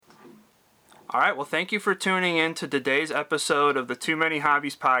All right, well, thank you for tuning in to today's episode of the Too Many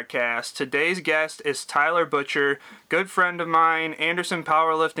Hobbies podcast. Today's guest is Tyler Butcher, good friend of mine, Anderson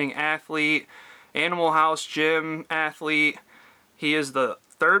powerlifting athlete, Animal House gym athlete. He is the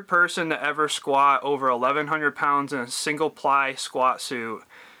third person to ever squat over 1,100 pounds in a single ply squat suit.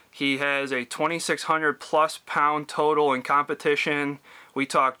 He has a 2,600 plus pound total in competition. We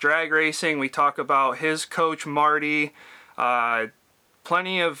talk drag racing. We talk about his coach, Marty.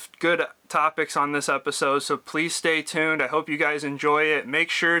 Plenty of good topics on this episode, so please stay tuned. I hope you guys enjoy it. Make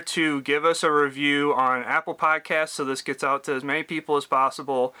sure to give us a review on Apple Podcasts so this gets out to as many people as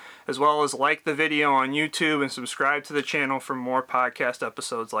possible, as well as like the video on YouTube and subscribe to the channel for more podcast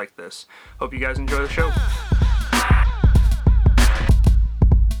episodes like this. Hope you guys enjoy the show.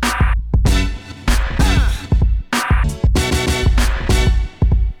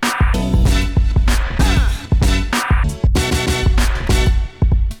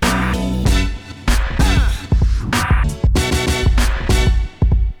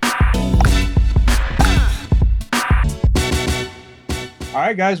 All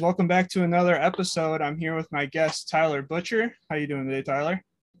right, guys, welcome back to another episode. I'm here with my guest, Tyler Butcher. How you doing today, Tyler?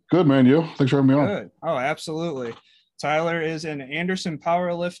 Good, man. You? Thanks for having me on. Good. Oh, absolutely. Tyler is an Anderson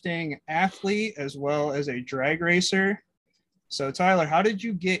powerlifting athlete as well as a drag racer. So, Tyler, how did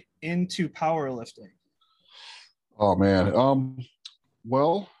you get into powerlifting? Oh, man. I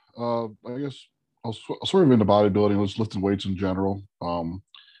guess I was sort of into bodybuilding. I was lifting weights in general.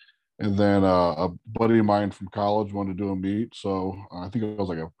 And then a buddy of mine from college wanted to do a meet. So I think it was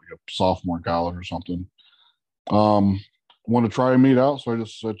like a sophomore in college or something. Wanted to try a meet out. So I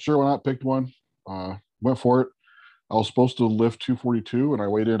just said, sure, why not? Picked one. Went for it. I was supposed to lift 242 and I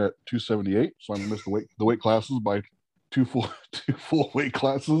weighed in at 278. So I missed the weight classes by two full weight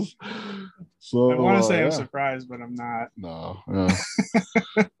classes. So I want to say I'm surprised, but I'm not. No.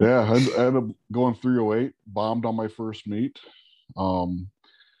 Yeah. I ended up going 308, bombed on my first meet.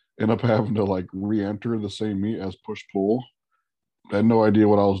 Ended up having to like re-enter the same meet as push-pull. I had no idea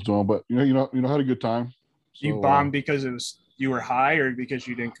what I was doing, but you know, had a good time. So, you bombed because you were high, or because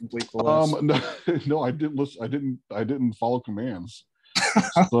you didn't complete the list? No, I didn't listen. I didn't follow commands.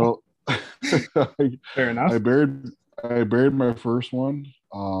 So fair enough. I buried my first one.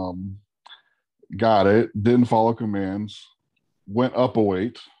 Got it. Didn't follow commands. Went up a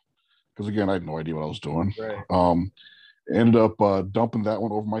weight because again, I had no idea what I was doing. Right. Ended up dumping that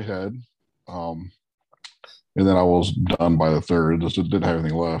one over my head. And then I was done by the third. Just didn't have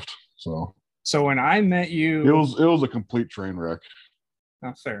anything left. So when I met you, it was a complete train wreck.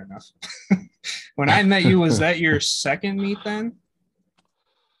 Oh, fair enough. When I met you, was that your second meet then?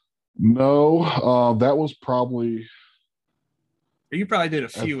 No, that was probably. You probably did a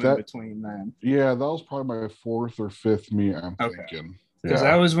few in between then. Yeah, that was probably my fourth or fifth meet, I'm thinking. Because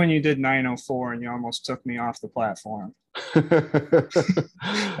that was when you did 904 and you almost took me off the platform. I think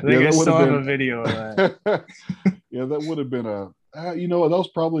I still have a video of that. Yeah, that would have been that was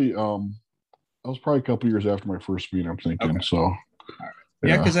probably a couple years after my first meet, I'm thinking. Okay. So all right.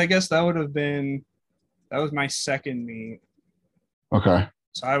 Yeah, because I guess that was my second meet. Okay.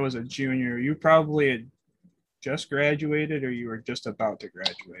 So I was a junior. You probably had just graduated, or you were just about to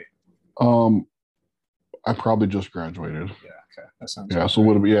graduate? I probably just graduated. Yeah. Okay. That sounds. Yeah. So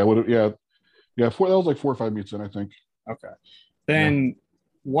would it be? Yeah. That was like 4 or 5 meets in, I think. Okay. Then,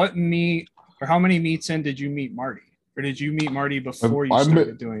 what meet or how many meets in did you meet Marty, or did you meet Marty before you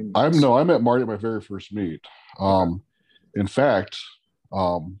started doing meets? I met Marty at my very first meet. In fact,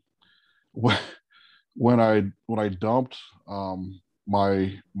 when I dumped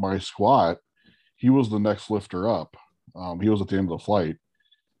my squat, he was the next lifter up. He was at the end of the flight,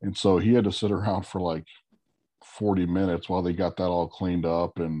 and so he had to sit around for like 40 minutes while they got that all cleaned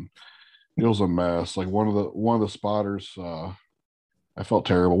up, and it was a mess. Like one of the spotters, I felt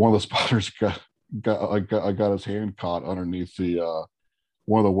terrible. One of the spotters got his hand caught underneath the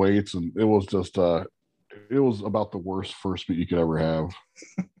one of the weights, and it was just it was about the worst first meet you could ever have.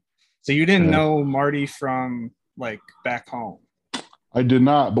 So you didn't know Marty from like back home? I did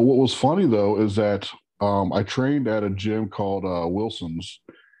not. But what was funny though is that I trained at a gym called Wilson's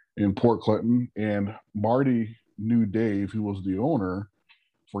in Port Clinton, and Marty knew Dave, who was the owner,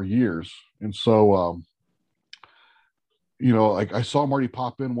 for years. And so like I saw Marty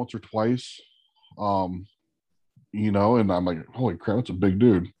pop in once or twice, and I'm like, holy crap, that's a big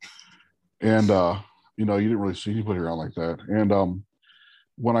dude. And you didn't really see anybody around like that. And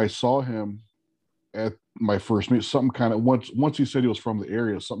when I saw him at my first meet, something kind of once he said he was from the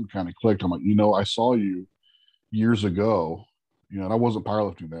area, something kind of clicked. I'm like, I saw you years ago, and I wasn't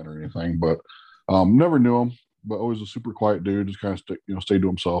powerlifting then or anything, but never knew him, but always a super quiet dude, just kind of stayed to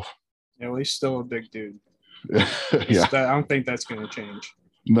himself. Yeah, well, he's still a big dude. Yeah. I don't think that's going to change.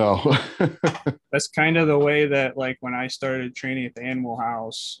 No. That's kind of the way that, like, when I started training at the Animal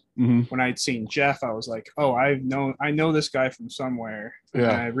House, Hmm. when I'd seen Jeff, I was like, oh, I know this guy from somewhere. And then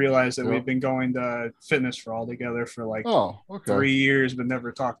Yeah. I realized that Yep. we've been going to Fitness for All together for like Oh, okay. 3 years, but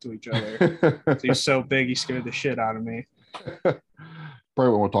never talked to each other. So he's so big, he scared the shit out of me. Probably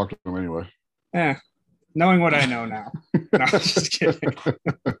won't want to talk to him anyway. Eh, knowing what I know now. No, I'm just kidding.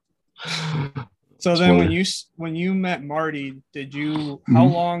 So then when you met Marty, how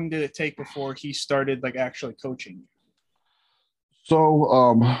long did it take before he started like actually coaching you?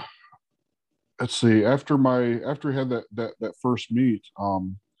 So let's see. After we had that first meet, let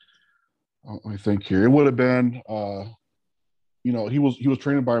me think here. It would have been he was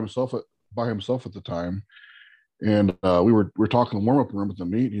training by himself at the time. And we were talking in the warm-up room at the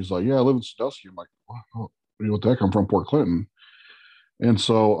meet. He's like, "Yeah, I live in Sandusky." I'm like, "What the heck? I'm from Port Clinton." And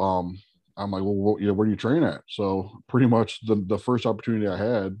so I'm like, "Well, where do you train at?" So pretty much the first opportunity I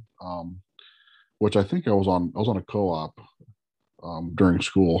had, which I think I was on a co-op during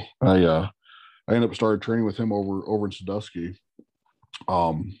school. I ended up started training with him over in Sandusky.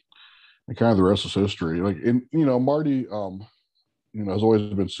 Um, and kind of the rest is history. Like, Marty, has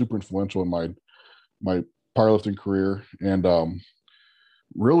always been super influential in my powerlifting career, and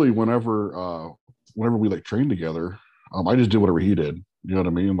really whenever we like trained together, I just did whatever he did. You know what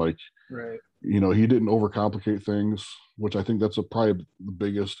I mean? Like, Right. he didn't overcomplicate things, which I think that's probably the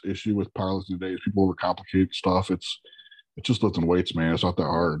biggest issue with powerlifting today is people overcomplicate stuff. It's just lifting weights, man. It's not that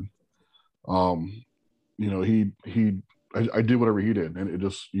hard. Um, I did whatever he did, and it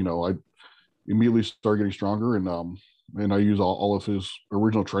just, I immediately started getting stronger, and I use all of his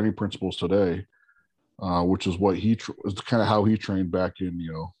original training principles today, which is what is kind of how he trained back in,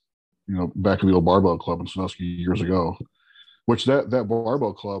 back in the old barbell club in Sandusky years ago, which that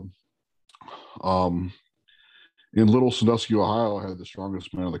barbell club, um, in Little Sandusky, Ohio, had the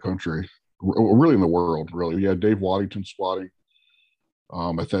strongest men in the country, really in the world. Really, we had Dave Waddington squatting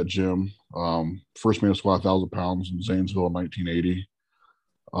at that gym. First man to squat 1,000 pounds in Zanesville in 1980.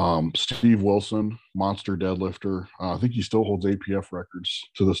 Steve Wilson, monster deadlifter. I think he still holds APF records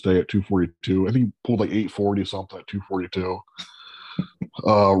to this day at 242. I think he pulled like 840 something at 242.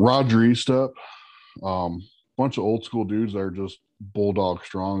 Roger Estep, bunch of old school dudes that are just bulldog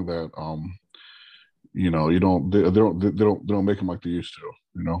strong that you don't they don't make them like they used to.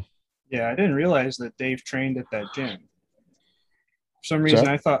 Yeah, I didn't realize that Dave trained at that gym. For some reason,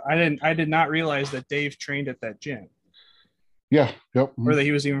 That, I did not realize that Dave trained at that gym. yeah, yep. Or that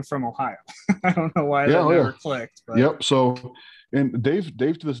he was even from Ohio. I don't know why Yeah, that never clicked. But yep. So, and Dave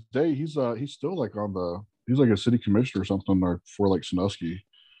to this day, he's still like he's like a city commissioner or something for like Sandusky.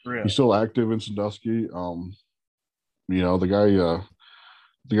 really, He's still active in Sandusky. The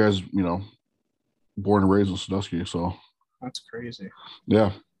guy's born and raised in Sandusky. So that's crazy.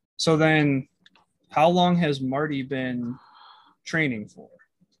 yeah. So then, how long has Marty been training for?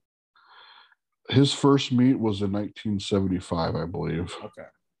 His first meet was in 1975, I believe. Okay.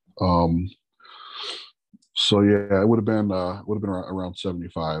 So yeah, it would have been around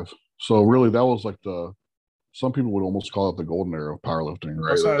 75. So really, that was like some people would almost call it the golden era of powerlifting, right?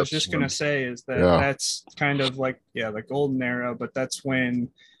 That's what I was just gonna say is that yeah. that's kind of like the golden era, but that's when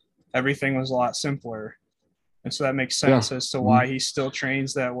everything was a lot simpler. And so that makes sense as to why he still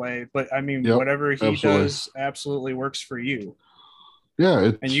trains that way. But I mean, whatever he does absolutely works for you.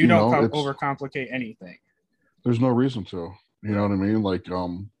 Yeah. And you don't overcomplicate anything. There's no reason to. You know what I mean? Like,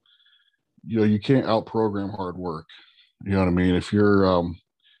 you can't outprogram hard work. You know what I mean? If you're,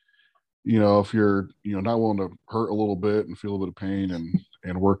 if you're, not willing to hurt a little bit and feel a bit of pain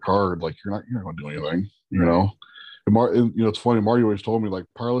and work hard, like you're not going to do anything. You know. And it's funny. Marty always told me like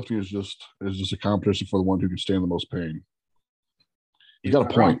powerlifting is just a competition for the one who can stand the most pain. You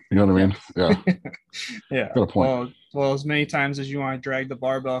got a point. You know what I mean? Yeah. Yeah. Got a point. Well, as many times as you want to drag the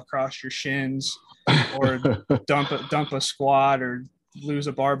barbell across your shins, or dump a squat, or lose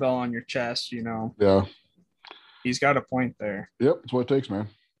a barbell on your chest, Yeah. He's got a point there. Yep, that's what it takes, man.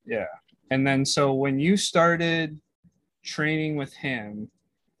 Yeah. And then so when you started training with him,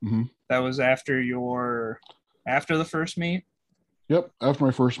 that was after the first meet? Yep, after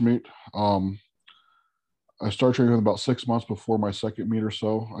my first meet. I started training about 6 months before my second meet or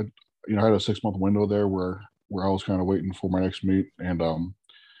so. I had a 6-month window there where I was kind of waiting for my next meet, and that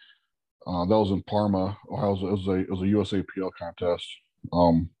was in Parma, Ohio. It was a USAPL contest,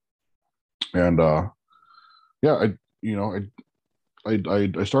 and I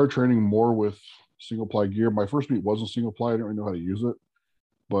started training more with single ply gear. My first meet wasn't single ply. I didn't really know how to use it,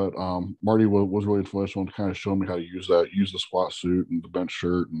 but Marty was really influential and kind of showed me how to use the squat suit and the bench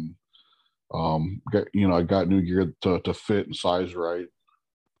shirt and I got new gear to fit and size right,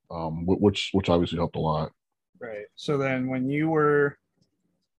 which obviously helped a lot. Right. So then when you were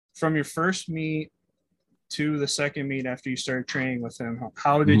from your first meet to the second meet after you started training with him,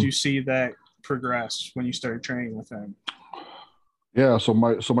 how did Mhm. you see that progress when you started training with him? Yeah, so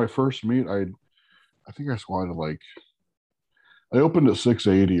my first meet, I think I squatted like I opened at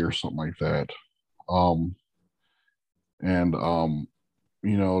 680 or something like that. Um, and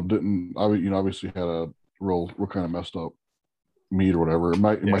didn't I obviously had a real kind of messed up meet or whatever. In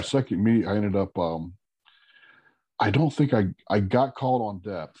my Yeah. second meet, I ended up I don't think I got called on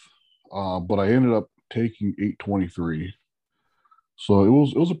depth, but I ended up taking 823. So it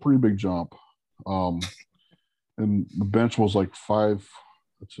was a pretty big jump. Um, and the bench was like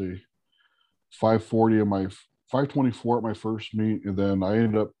let's see, 540 of my 524 at my first meet, and then I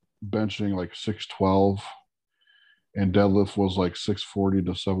ended up benching like 612, and deadlift was like 640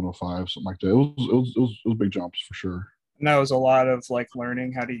 to 705, something like that. It was big jumps for sure. And that was a lot of like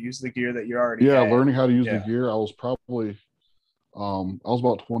learning how to use the gear that you already Yeah, had. learning how to use the Yeah. gear. I was about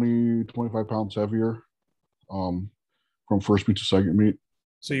 20-25 pounds heavier from first meet to second meet.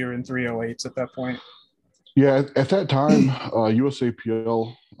 So you're in 308s at that point. Yeah, at that time,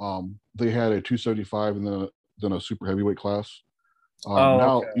 USAPL, they had a 275 and then a super heavyweight class. Oh,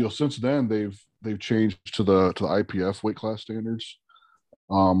 Now, okay. since then they've changed to the IPF weight class standards.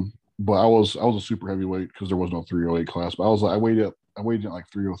 But I was a super heavyweight because there was no 308 class. But I weighed in like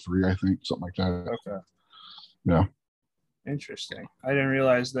 303, I think, something like that. Okay. Yeah. Interesting. I didn't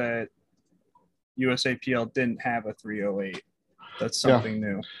realize that USAPL didn't have a 308. That's Yeah. something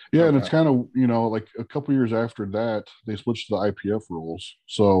new. Yeah, and Okay. it's kind of, like a couple years after that, they switched to the IPF rules.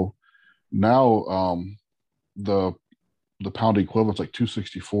 So now the the pound equivalent's like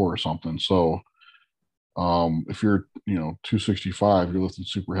 264 or something. So if you're 265, you're lifting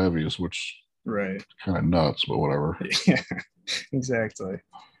super heavies, which Right. kind of nuts, but whatever. Yeah, exactly.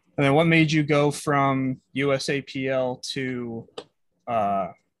 And then what made you go from USAPL to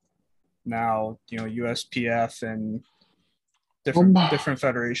uh, now, USPF and different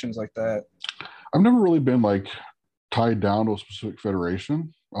federations like that? I've never really been like tied down to a specific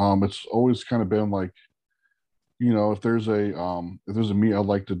federation. It's always kind of been like, if there's a meet I'd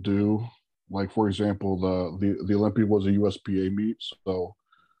like to do, like for example, the Olympia was a USPA meet, so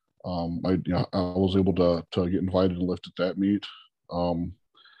I was able to get invited and lift at that meet. Um,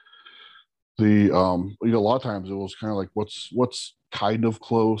 a lot of times it was kind of like what's kind of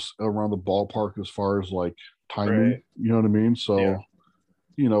close around the ballpark as far as like timing. Right. You know what I mean? Yeah.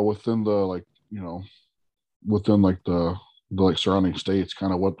 So within the like within like the like surrounding states,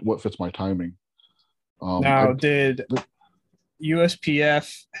 kind of what fits my timing. Now, I did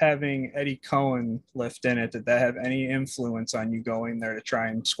USPF having Eddie Cohen lift in it, did that have any influence on you going there to try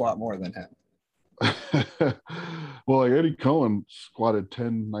and squat more than him? well, like Eddie Cohen squatted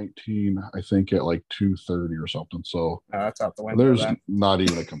 1019, I think, at like 230 or something. So That's out the window there's then. not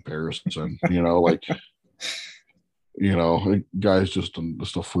even a comparison. Like guy's just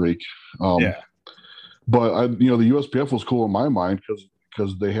a freak. Um, Yeah. but the USPF was cool in my mind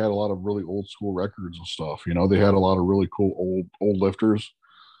because they had a lot of really old school records and stuff. They had a lot of really cool old lifters.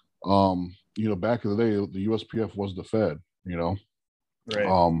 Back in the day, the USPF was the Fed. Right.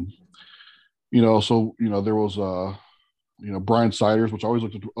 Um, so there was Brian Siders, which I always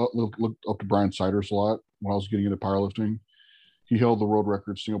looked up to Brian Siders a lot when I was getting into powerlifting. He held the world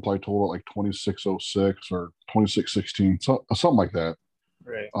record single ply total at like 2606 or 2616, something like that.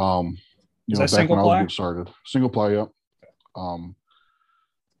 Right. Is that Back single when I was ply? getting started, single ply, yep. Um,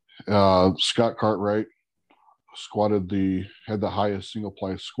 Scott Cartwright had the highest single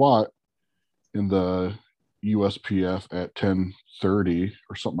ply squat in the USPF at 1030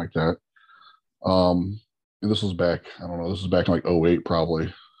 or something like that. And this was back, I don't know, this is back in like '08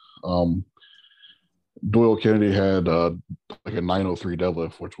 probably. Um, Doyle Kennedy had like a 903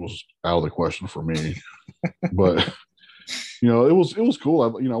 deadlift, which was out of the question for me. But it was cool. I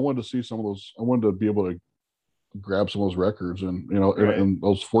wanted to see some of those. I wanted to be able to grab some of those records, and Right. and I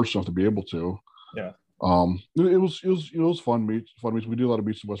was fortunate enough to be able to. Yeah. It was fun meets. Fun meets. We did a lot of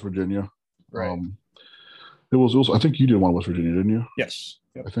meets in West Virginia. Right. Um, it was. I think you did one in West Virginia, didn't you? Yes.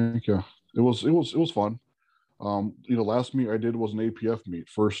 Yep. I think yeah. It was fun. Last meet I did was an APF meet,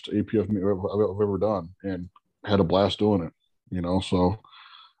 first APF meet I've ever done, and had a blast doing it. So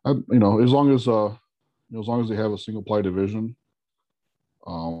as long as they have a single ply division,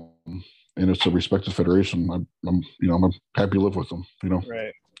 um, and it's a respected federation, I'm happy to live with them.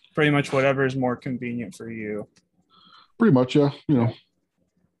 Right. Pretty much whatever is more convenient for you. Pretty much, yeah. Yeah.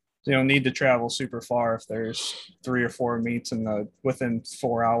 So you don't need to travel super far if there's 3 or 4 meets within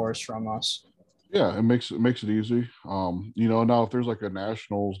 4 hours from us. Yeah, it makes it easy. Now if there's like a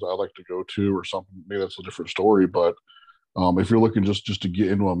nationals that I like to go to or something, maybe that's a different story. But if you're looking just to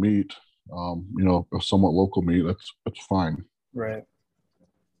get into a meet, a somewhat local meet, that's fine. Right.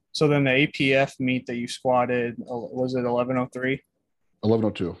 So then the APF meet that you squatted, was it 11:03?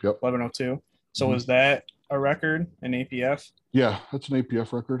 11:02. Yep. 11:02. So Mhm. was that a record in APF? Yeah, that's an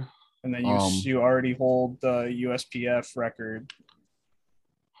APF record. And then you already hold the USPF record.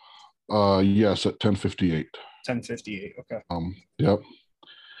 Yes, at 10:58. 10:58. Okay. Yep.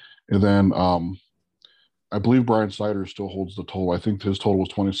 And then I believe Brian Sider still holds the total. I think his total was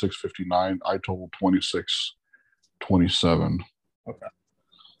 26:59. I totaled 26:27. Okay.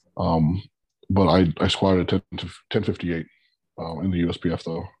 But I squatted 10:58 Okay. in the USPF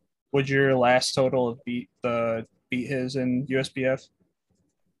though. Would your last total have beat his in USPF?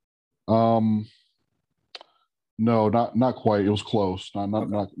 No, not quite. It was close. Not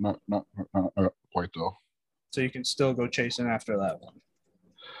Okay. not quite though. So you can still go chasing after that one.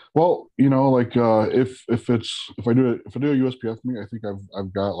 Well, like if I do a USPF meet, I think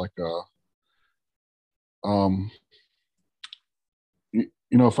I've got like a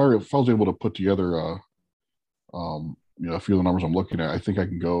if I was able to put together a few of the numbers I'm looking at, I think I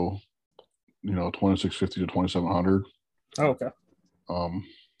can go 2650 to 2700. Oh, okay. Um,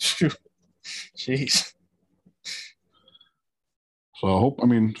 Jeez. so I hope. I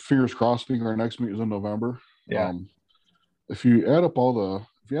mean, fingers crossed. I think our next meet is in November. Yeah. If you add up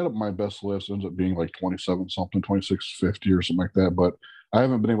my best lifts, it ends up being like 27 something, 2650 or something like that. But I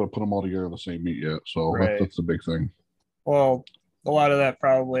haven't been able to put them all together in the same meet yet, so Right. that's the big thing. Well, a lot of that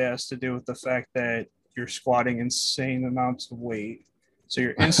probably has to do with the fact that you're squatting insane amounts of weight. So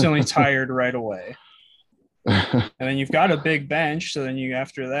you're instantly tired right away. And then you've got a big bench. So then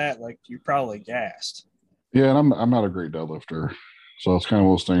after that, like you're probably gassed. Yeah, and I'm not a great deadlifter. So it's kind of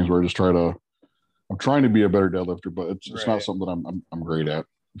one of those things where I'm trying to be a better deadlifter, but it's not something that I'm great at,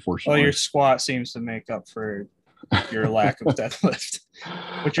 unfortunately. Well, your squat seems to make up for your lack of deadlift.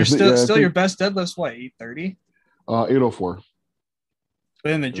 But you're still your best deadlift's what, 830? 804.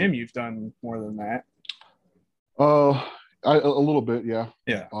 But in the gym, you've done more than that. A little bit, yeah.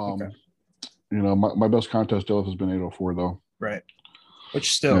 Yeah. Okay. My best contest deadlift has been 804 though. Right.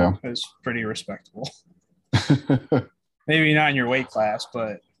 Which still is pretty respectable. Maybe not in your weight class,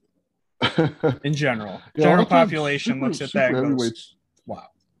 but in general. General population looks at that and goes, wow.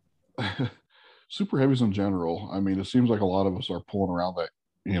 Super heavies in general. I mean, it seems like a lot of us are pulling around that,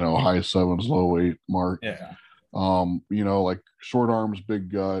 high sevens, low eight mark. Yeah. Like short arms,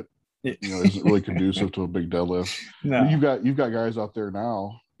 big gut, isn't really conducive to a big deadlift. No. I mean, you've got guys out there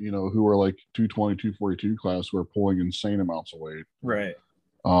now, who are like 220, 242 class who are pulling insane amounts of weight. Right.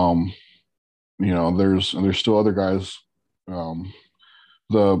 There's still other guys.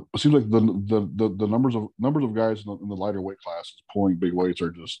 It seems like the numbers of guys in the lighter weight classes pulling big weights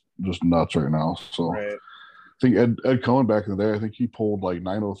are just nuts right now. So right. I think Ed Cohen back in the day, I think he pulled like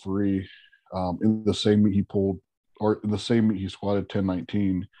 903 in the same meet he squatted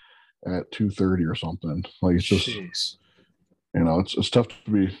 1019 at 230 or something. Like it's just it's tough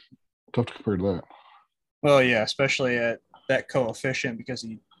to compare to that. Well, yeah, especially at that coefficient because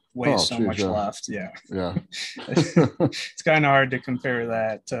he weighs so much left. Yeah. It's kind of hard to compare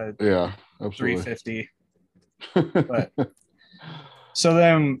that to absolutely. 350. But so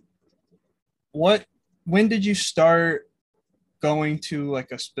then when did you start going to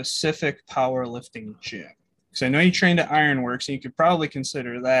like a specific powerlifting gym? Because I know you trained at Ironworks and you could probably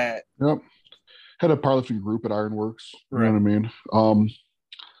consider that. Yep. Had a powerlifting group at Ironworks. You know what I mean?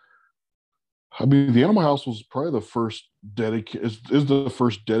 The Animal House was probably the first dedicated the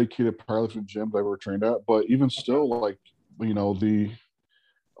first dedicated powerlifting gym that I ever trained at. But even still, like me and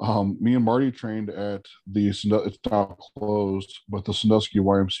Marty trained at it's now closed, but the Sandusky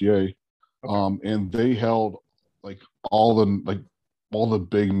YMCA, and they held like all the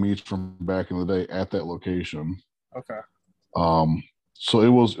big meets from back in the day at that location. Okay. So it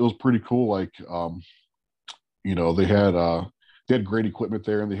was pretty cool. Like, they had great equipment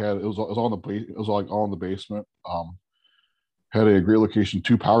there, and it was all in the basement. Had a great location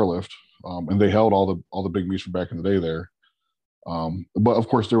to powerlift, and they held all the big meets from back in the day there. But of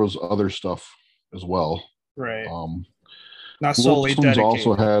course, there was other stuff as well. Right. Not solely Wilson's dedicated.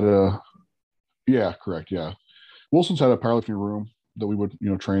 Also had yeah, correct, yeah. Wilson's had a powerlifting room that we would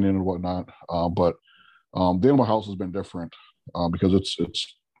train in and whatnot. But the Animal House has been different because it's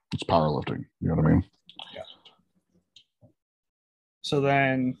powerlifting. You know what I mean? Yeah. So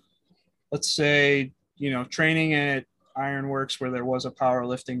then, let's say training at Ironworks where there was a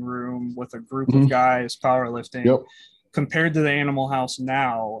powerlifting room with a group of guys powerlifting, Yep. compared to the Animal House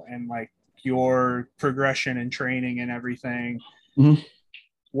now and like your progression and training and everything,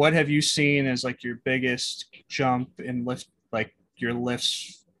 what have you seen as like your biggest jump in lift, like your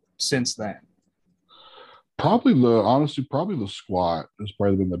lifts since then? Probably the squat has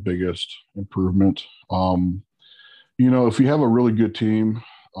probably been the biggest improvement. If you have a really good team,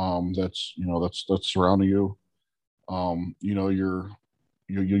 that's surrounding you, you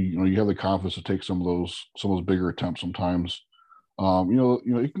have the confidence to take some of those bigger attempts sometimes.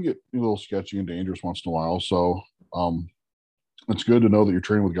 It can get a little sketchy and dangerous once in a while. So it's good to know that you're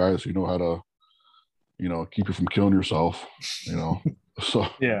training with guys who know how to, keep you from killing yourself. So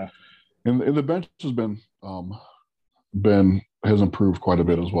yeah, and the bench has improved quite a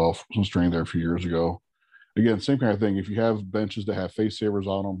bit as well since training there a few years ago. Again, same kind of thing. If you have benches that have face savers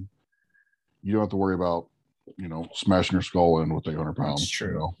on them, you don't have to worry about smashing your skull in with 800 pounds. That's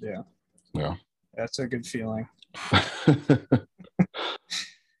true. Yeah. That's a good feeling.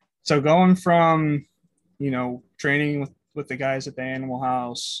 So going from, training with the guys at the Animal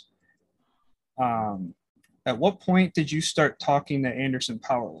House, at what point did you start talking to Anderson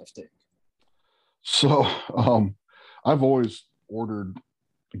Powerlifting? So I've always ordered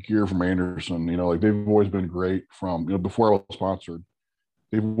gear from Anderson. They've always been great from before I was sponsored.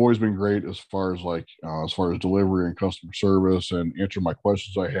 They've always been great as far as delivery and customer service and answering my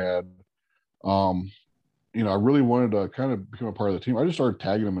questions I had. I really wanted to kind of become a part of the team. I just started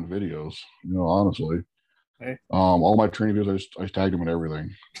tagging them in videos, honestly. Okay. All my training videos, I just tagged them in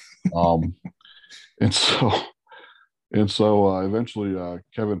everything. And so eventually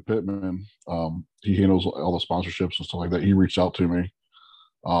Kevin Pittman, he handles all the sponsorships and stuff like that. He reached out to me.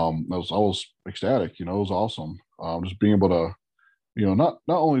 I was ecstatic, it was awesome. Just being able to, not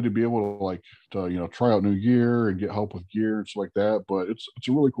only to be able to try out new gear and get help with gear and stuff like that, but it's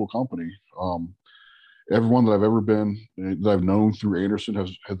a really cool company. Everyone that I've ever been that I've known through Anderson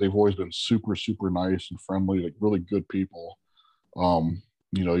they've always been super, super nice and friendly, like really good people.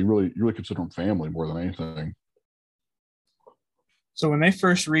 You really consider them family more than anything. So when they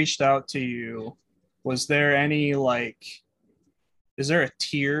first reached out to you, was there any is there a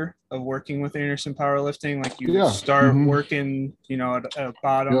tier of working with Anderson Powerlifting? Like you start working, at a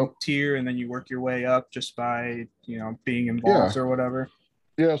bottom tier and then you work your way up just by, being involved or whatever?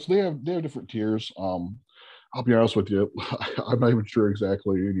 Yeah, so they have different tiers. I'll be honest with you, I'm not even sure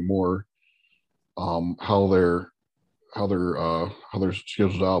exactly anymore how they're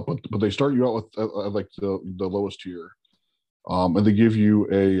scheduled out, but they start you out with like the lowest tier, and they give you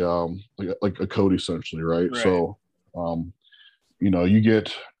like a code essentially, right? So you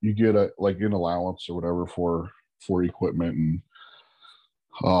get a like an allowance or whatever for equipment, and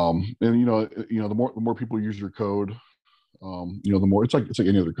the more people use your code, the more it's like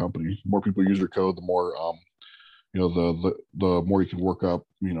any other company. The more people use your code, the more the more you can work up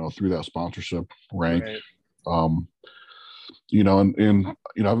through that sponsorship rank. And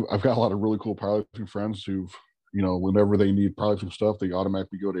I've got a lot of really cool powerlifting friends who've whenever they need powerlifting stuff, they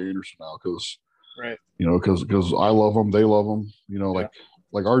automatically go to Anderson now because because I love them, they love them.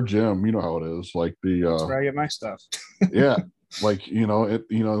 Like our gym, you know how it is. Like that's where I get my stuff. Yeah, like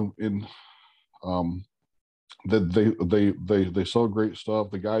that they sell great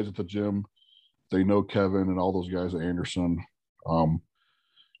stuff. The guys at the gym, they know Kevin and all those guys at Anderson.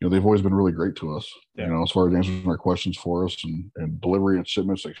 They've always been really great to us. As far as answering our questions for us and delivery and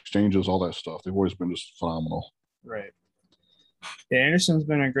shipments, exchanges, all that stuff. They've always been just phenomenal. Right. Yeah, Anderson's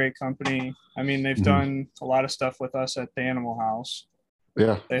been a great company. I mean, they've done a lot of stuff with us at the Animal House.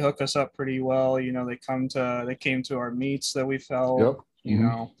 Yeah. They hook us up pretty well. They came to our meets that we've held.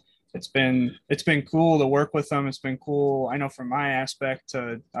 Yep. It's been cool to work with them. It's been cool. I know from my aspect,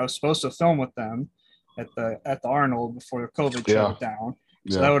 I was supposed to film with them at the Arnold before the COVID shut down.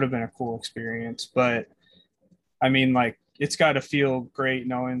 So that would have been a cool experience. But I mean, it's got to feel great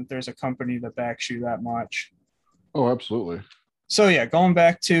knowing that there's a company that backs you that much. Oh, absolutely. So yeah, going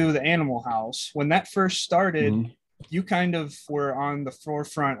back to the Animal House, when that first started, you kind of were on the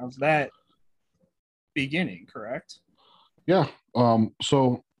forefront of that beginning, correct? Yeah.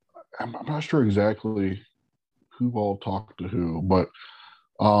 So I'm not sure exactly who all talked to who, but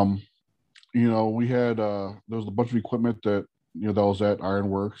we had there was a bunch of equipment that that was at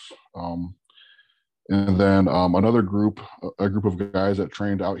Ironworks, and then another group of guys that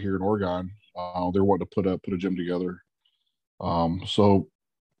trained out here in Oregon. They wanted to put a gym together. So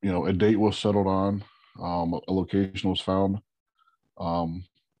a date was settled on, a location was found, and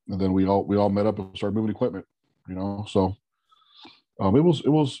then we all met up and started moving equipment. So it was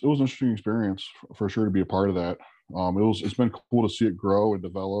an interesting experience for sure to be a part of that. It's been cool to see it grow and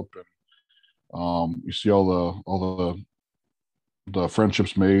develop, and you see all the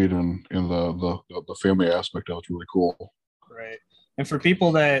friendships made, and the family aspect of it's really cool. Right. And for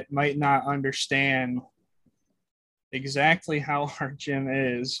people that might not understand exactly how our gym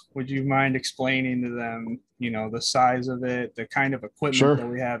is, would you mind explaining to them, the size of it, the kind of equipment Sure. that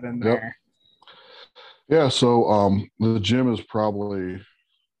we have in Yep. there? Yeah. So the gym is probably,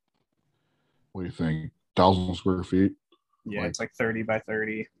 what do you think, 1,000 square feet? Yeah, Like it's like 30 by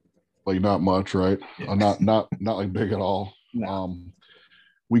 30. not much, right? Yeah. Not like big at all. No.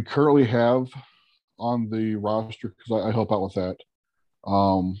 We currently have on the roster, because I help out with that.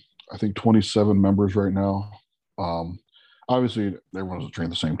 I think 27 members right now. Um, Obviously, everyone doesn't train at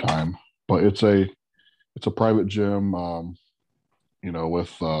the same time, but it's a private gym.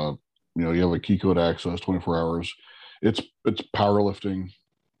 With you have a key code access 24 hours. It's powerlifting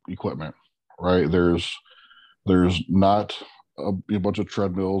equipment, right? There's not a bunch of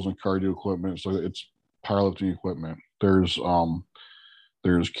treadmills and cardio equipment, so it's powerlifting equipment. There's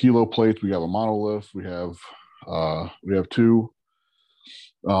kilo plates. We have a monolift. We have two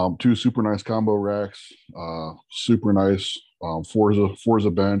super nice combo racks, super nice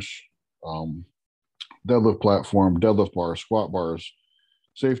Forza bench, um, deadlift platform, deadlift bars, squat bars,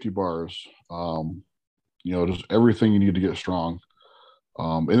 safety bars, just everything you need to get strong.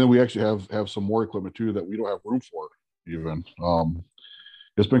 And then we actually have some more equipment too that we don't have room for even.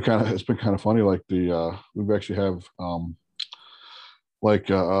 It's been kind of funny. Like we've actually have like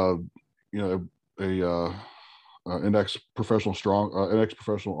you know a an ex professional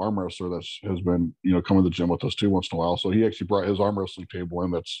arm wrestler has been coming to the gym with us too once in a while. So he actually brought his arm wrestling table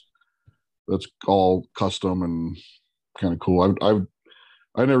in. That's all custom and kind of cool.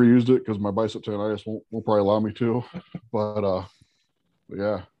 I never used it because my bicep tendonitis won't probably allow me to, but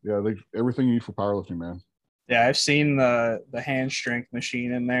yeah, everything you need for powerlifting, man. Yeah, I've seen the hand strength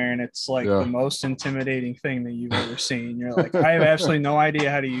machine in there, and it's like the Yeah. most intimidating thing that you've ever seen. You're like, I have absolutely no idea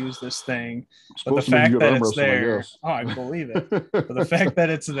how to use this thing, but the Supposed to make you fact good that arm it's wrestling, I there, guess. oh, I believe it. But the fact that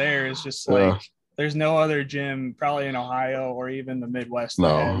it's there is just like Yeah. there's no other gym, probably in Ohio or even the Midwest, that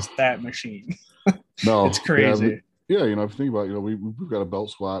No. has that machine. No. It's Yeah. crazy. Yeah. If you think about it, we've got a belt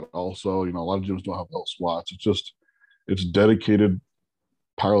squat also. A lot of gyms don't have belt squats. It's dedicated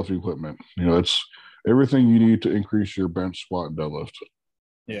powerlifting equipment. It's everything you need to increase your bench, squat, and deadlift.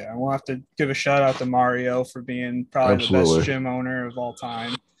 Yeah, we'll have to give a shout out to Mario for being probably the best Absolutely. gym owner of all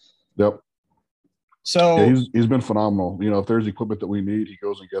time. Yep. Yeah, So he's been phenomenal. If there's equipment that we need, he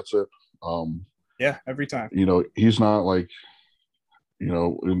goes and gets it. Um, yeah, every time. he's not like,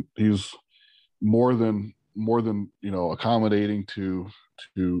 he's more than accommodating to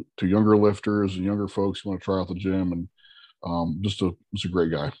younger lifters and younger folks who want to try out the gym, and just a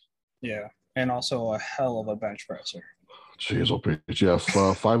great guy. Yeah, and also a hell of a bench presser. Jeez, Jeff,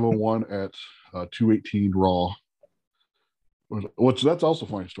 501 at 218 raw. Which that's also a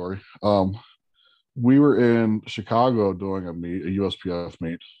funny story. We were in Chicago doing a USPF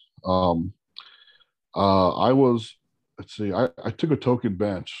meet. I was, let's see, I took a token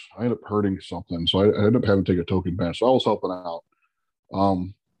bench. I ended up hurting something, so I ended up having to take a token bench. So I was helping out.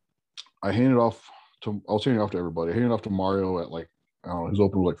 Um, I was handing off to everybody. I handed off to Mario at like, I don't know, his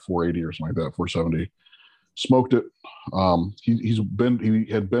open was like 480 or something like that, 470. Smoked it. He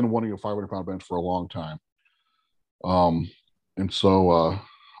had been wanting a 500-pound bench for a long time. And so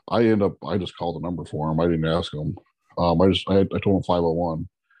I just called the number for him. I didn't ask him. I told him 501.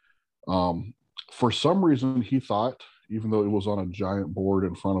 For some reason, he thought, even though it was on a giant board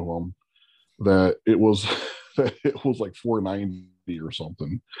in front of him, that it was that it was like 490 or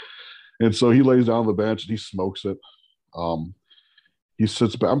something. And so he lays down on the bench and he smokes it. He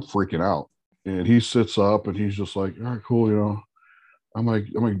sits back. I'm freaking out, and he sits up and he's just like, "All right, cool." I'm like,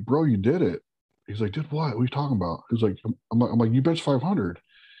 bro, you did it. He's like, did what? What are you talking about? He's like, I'm like, you bench 500.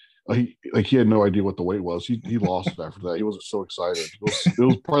 He had no idea what the weight was. He lost it after that. He wasn't so excited. It was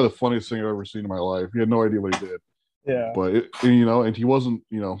probably the funniest thing I've ever seen in my life. He had no idea what he did. Yeah. But and he wasn't,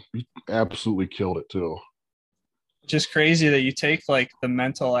 he absolutely killed it too. Just crazy that you take like the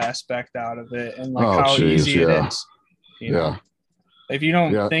mental aspect out of it and like Oh, how geez, easy it yeah. is. You know, Yeah. if you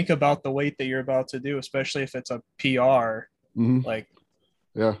don't Yeah. think about the weight that you're about to do, especially if it's a PR, Mm-hmm. like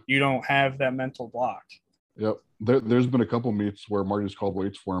Yeah. you don't have that mental block. Yep. There's been a couple meets where Marty's called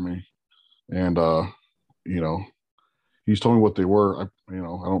weights for me, and you know, he's told me what they were. I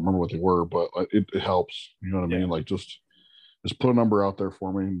don't remember what they were, but it helps. You know what I mean? Like just put a number out there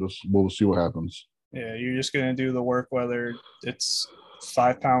for me, and we'll see what happens. Yeah, you're just gonna do the work whether it's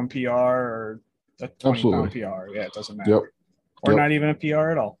 5-pound PR or a 20-pound Absolutely. PR. Yeah, it doesn't matter. Yep. Or not even a PR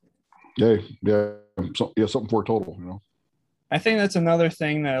at all. Yeah. Something for a total, I think that's another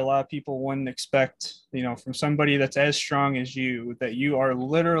thing that a lot of people wouldn't expect, from somebody that's as strong as you, that you are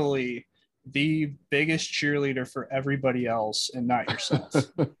literally the biggest cheerleader for everybody else and not yourself.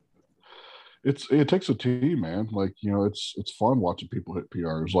 It takes a team, man. Like, it's fun watching people hit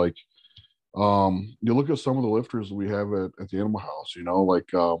PRs. Like, you look at some of the lifters that we have at the Animal House, like,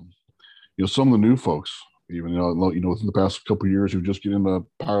 some of the new folks, even, within the past couple of years who just get into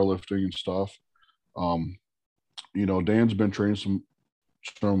powerlifting and stuff. Um, Dan's been training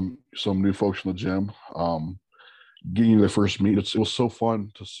some new folks in the gym, getting their first meet. It was so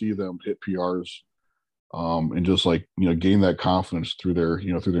fun to see them hit PRs, and just like, gain that confidence through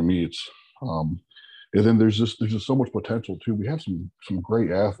their meets. And then there's just so much potential too. We have some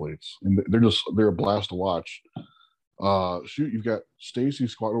great athletes, and they're a blast to watch. Shoot, you've got Stacy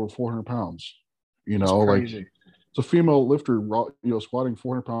squatting over 400 pounds. It's Like, crazy. it's a female lifter, raw, squatting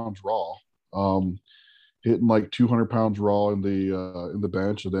 400 pounds raw, hitting like 200 pounds raw in the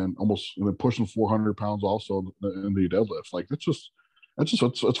bench, and then pushing 400 pounds also in the deadlift. Like,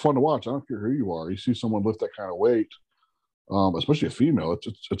 it's fun to watch. I don't care who you are. You see someone lift that kind of weight, especially a female.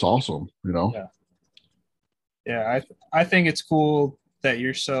 It's awesome. Yeah. Yeah, I think it's cool that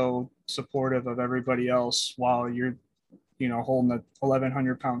you're so supportive of everybody else while you're, holding a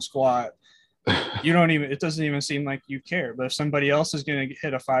 1,100-pound squat. It doesn't even seem like you care. But if somebody else is going to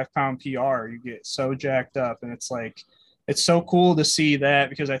hit a 5-pound PR, you get so jacked up. And it's like, it's so cool to see that,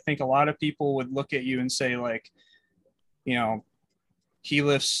 because I think a lot of people would look at you and say, like, he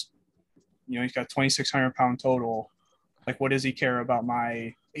lifts, he's got 2,600-pound total. Like, what does he care about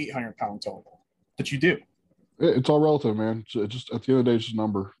my 800-pound total? But you do. It's all relative, man. It's just, at the end of the day, it's just a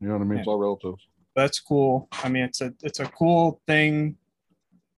number. You know what I mean? Yeah. It's all relative. That's cool. I mean, it's a cool thing,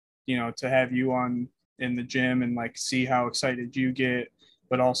 to have you on in the gym and like see how excited you get,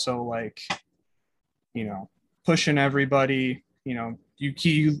 but also like, pushing everybody. You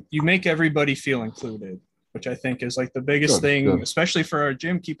make everybody feel included, which I think is like the biggest thing, especially for our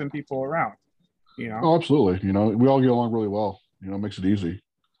gym, keeping people around. Oh, absolutely. We all get along really well. It makes it easy.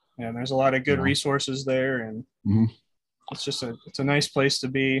 And there's a lot of good resources there, and it's just it's a nice place to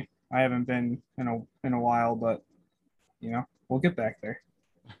be. I haven't been in a while, but we'll get back there.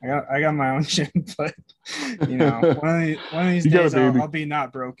 I got my own gym, but one of these days I'll be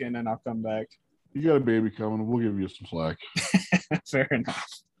not broken and I'll come back. You got a baby coming. We'll give you some slack. Fair enough.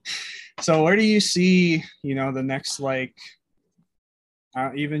 So where do you see the next, like,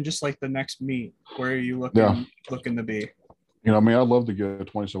 even just like the next meet? Where are you looking to be? I mean, I'd love to get a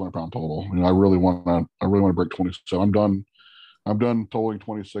 2,700-pound total. I really want to break 27. I'm done totaling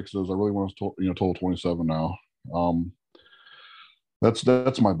 26s. I really want to total 27 now.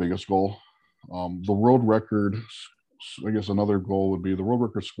 That's my biggest goal. The world record, I guess another goal would be the world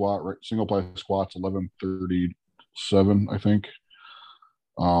record squat, right? Single ply squats, 1137, I think.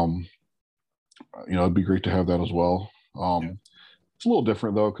 It'd be great to have that as well. It's a little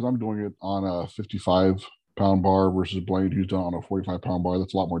different though, because I'm doing it on a 55-pound bar versus Blaine, who's done on a 45-pound bar.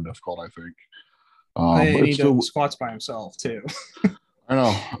 That's a lot more difficult, I think. But he does squats by himself too. I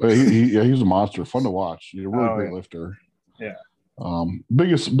know. He's a monster. Fun to watch. He's a really great lifter. Yeah.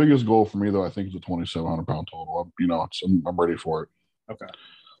 Biggest goal for me though, I think, is a 2,700-pound total. I'm ready for it. Okay.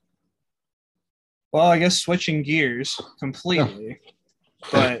 Well, I guess switching gears completely,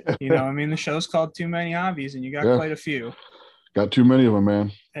 but I mean, the show's called Too Many Hobbies, and you got quite a few. Got too many of them,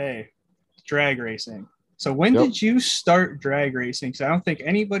 man. Hey, drag racing. So when did you start drag racing? Because I don't think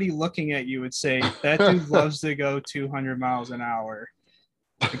anybody looking at you would say that dude loves to go 200 miles an hour.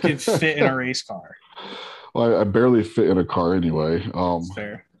 It could fit in a race car. Well, I barely fit in a car anyway. That's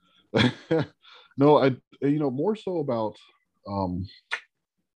fair. No, more so about,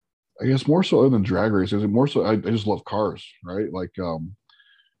 I guess more so than drag racing. More so, I just love cars, right? Like,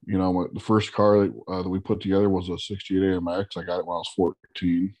 the first car that we put together was a 68 AMX. I got it when I was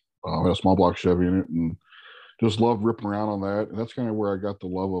 14. I had a small block Chevy in it, and just loved ripping around on that. And that's kind of where I got the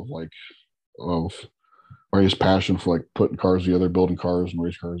love of I guess passion for like putting cars together, building cars and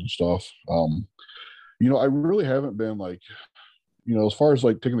race cars and stuff. I really haven't been like, as far as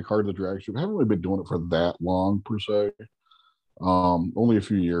like taking the car to the drag strip, I haven't really been doing it for that long per se. Only a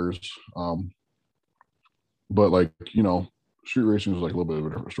few years. But like, street racing is like a little bit of a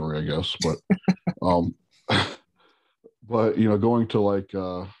different story, I guess. But but going to like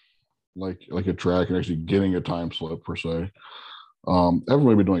a track and actually getting a time slip per se. I haven't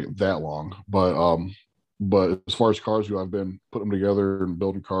really been doing it that long. But as far as cars go, I've been putting them together and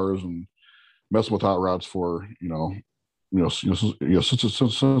building cars and messing with hot rods for since I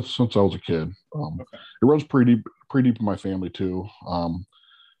was a kid. It runs pretty deep in my family too.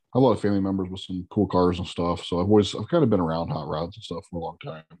 have a lot of family members with some cool cars and stuff. So I've kind of been around hot rods and stuff for a long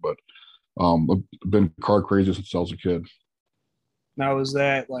time. But I've been car crazy since I was a kid. Now, was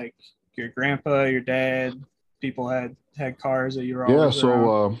that like your grandpa, your dad, people had cars that you were Yeah. always So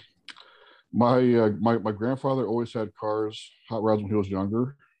around? my grandfather always had cars, hot rods when he was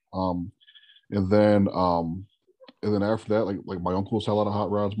younger. Um, and then after that, like my uncles had a lot of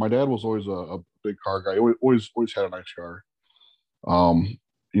hot rods. My dad was always a big car guy. He always had a nice car. Um,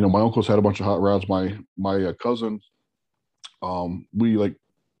 my uncles had a bunch of hot rods. My cousin, we like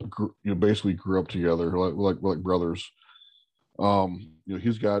basically grew up together, like brothers.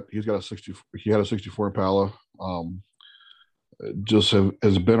 He's got a 60. He had a 64 Impala. Just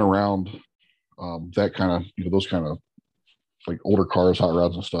has been around that kind of those kind of like older cars, hot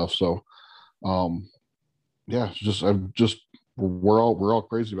rods and stuff. So um, yeah, we're all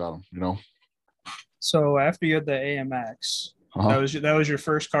crazy about them. So after you had the AMX, Uh-huh. that was your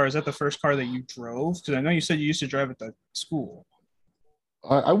first car. Is that the first car that you drove? Because I know you said you used to drive at the school,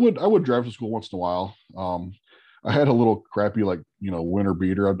 I would drive to school once in a while. I had a little crappy like winter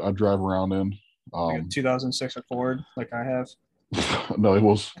beater I'd drive around in. like a Um, 2006 Accord, like I have. no, it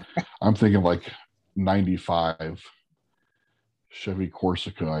was. I'm thinking like '95 Chevy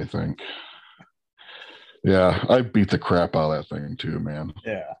Corsica, I think. Yeah, I beat the crap out of that thing too, man.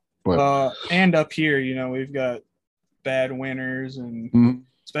 Yeah. But And up here, we've got bad winters, and mm,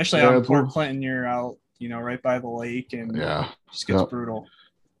 especially out yeah, in Port Clinton, you're out, right by the lake, and it yeah, just gets yeah, brutal.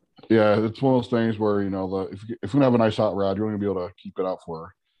 yeah. It's one of those things where if you have a nice hot rod, you're only gonna be able to keep it out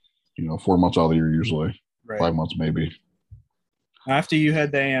for 4 months out of the year, usually Right. 5 months maybe. After you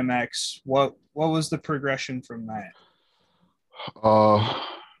had the AMX, what was the progression from that? Uh,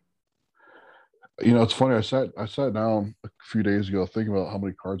 it's funny. I sat down a few days ago thinking about how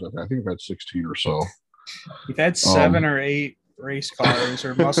many cars I've had. I think I've had 16 or so. You've had seven Um, or eight race cars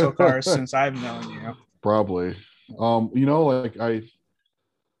or muscle cars since I've known you. probably. Like I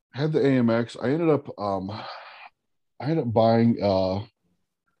had the AMX. I ended up buying a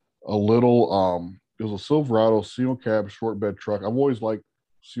little it was a Silverado single cab short bed truck. I've always liked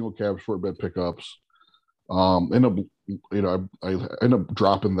single cab short bed pickups. End up I ended up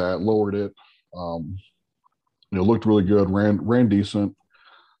dropping that, lowered it. Um, looked really good, ran decent.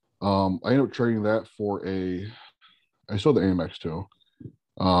 I ended up trading that for I saw the AMX too.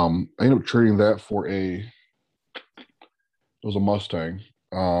 I ended up trading that for it was a Mustang.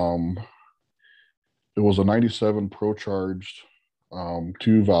 Um, it was a 97 Pro Charged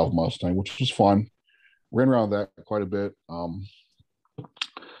two valve Mustang, which was fun. Ran around that quite a bit.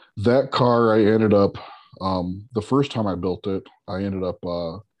 That car, I ended up, the first time I built it, I ended up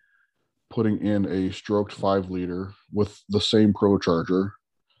putting in a stroked 5 liter with the same Pro Charger.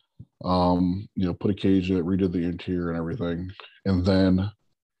 Put a cage in it, redid the interior and everything. And then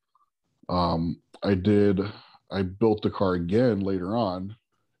I built the car again later on,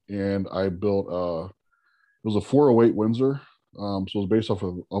 and I built it was a 408 Windsor. So it was based off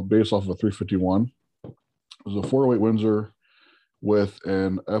of a 351. It was a 408 Windsor with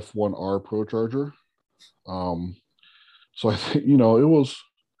an F1R Pro Charger. Um, so I think it was.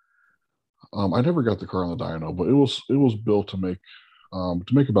 I never got the car on the dyno, but it was built to make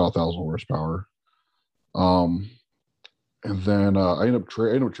about 1,000 horsepower. Um, and then I ended up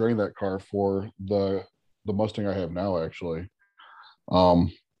trading that car for the Mustang I have now.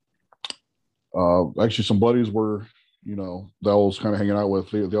 Um, actually, some buddies that I was kind of hanging out with.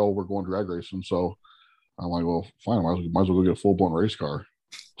 They all were going drag racing, so I'm like, well, fine, might as well go get a full blown race car.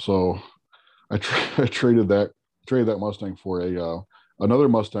 So I traded that Mustang for a another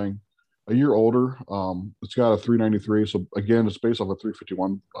Mustang, a year older. It's got a 393. So again, it's based off a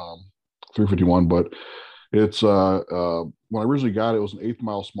 351, but it's when I originally got it, it was an eighth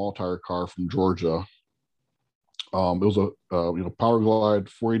mile small tire car from Georgia. It was a Power Glide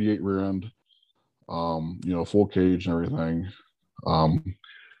 488 rear end, full cage and everything. The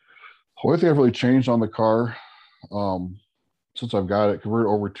only thing I've really changed on the car um, since I've got it converted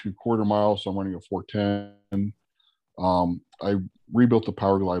over to quarter mile, so I'm running a 410. I rebuilt the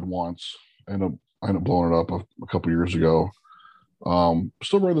Power Glide once. I ended up blowing it up a couple years ago.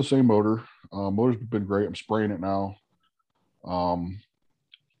 Still running the same motor. Motor's been great. I'm spraying it now. Um,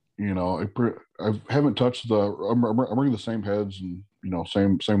 I haven't touched I'm running the same heads and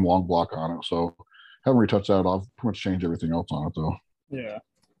same long block on it. So haven't retouched that. I've pretty much changed everything else on it though. Yeah.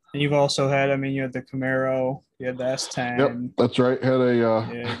 And you've also had, I mean, you had the Camaro, you had the Yep, S10. that's right.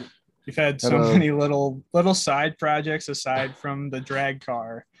 Yeah, you've had Had so a many little side projects aside from the drag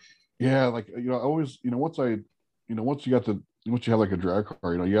car. yeah, like I always once you have like a drag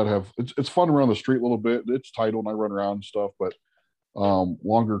car, you gotta have it's fun to run the street a little bit. It's tight when I run around and stuff, but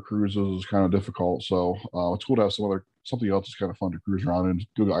Longer cruises is kind of difficult. So it's cool to have something else that's kind of fun to cruise around and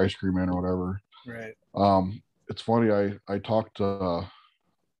go to ice cream in or whatever. Right. It's funny. I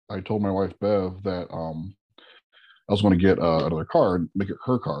told my wife Bev that I was going to get another car and make it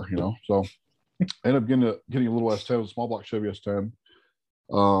her car. So I ended up getting a little S10, a small block Chevy S10.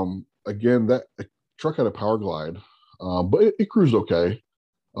 Again, that truck had a Power Glide, but it cruised okay.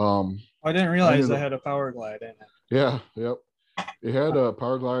 I didn't I realize ended I up, had a Power Glide in it. yeah, yep. It had a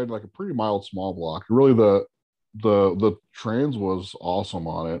Power Glide, like a pretty mild small block. Really, the trans was awesome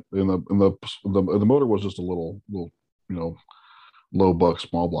on it, and the motor was just a little you know low buck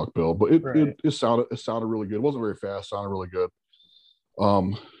small block build, but Right. it sounded really good. It wasn't very fast, sounded really good.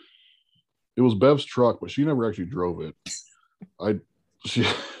 Um, it was Bev's truck, but she never actually drove it. I she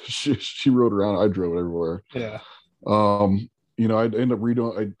she rode around. I drove it everywhere. Yeah. Um, I end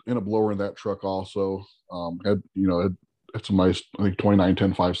up lowering that truck also. Had some nice, I think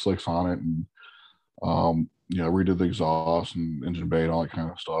 2910 5 slicks on it, and redid the exhaust and engine bay and all that kind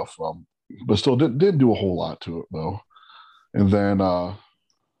of stuff. But still didn't do a whole lot to it though. And then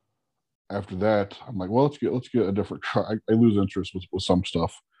after that, I'm like, well, let's get a different truck. I lose interest with some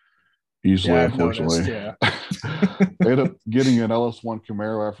stuff easily, Yeah, I've noticed. unfortunately. Yeah. I ended up getting an LS1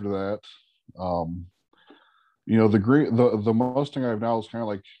 Camaro after that. Um, the Mustang I have now is kind of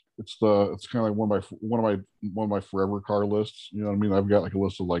like it's kind of like one of my forever car lists. You know what I mean? I've got like a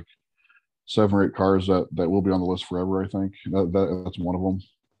list of like 7 or 8 cars that will be on the list forever. I think that's one of them.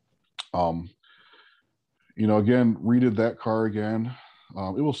 Um, again, redid that car again.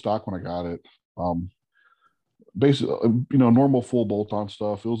 It was stock when I got it. Basically, normal full bolt on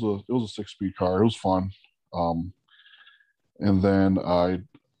stuff. It was a 6-speed car. It was fun. Um, and then I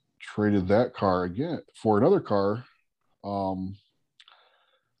traded that car again for another car um,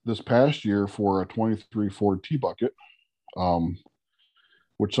 this past year for a 23 Ford T Bucket, um,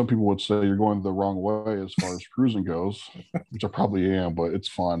 which some people would say you're going the wrong way as far as cruising goes, which I probably am, but it's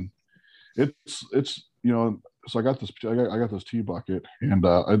fun. So I got this T Bucket, and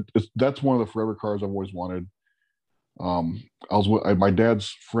that's one of the forever cars I've always wanted. My dad's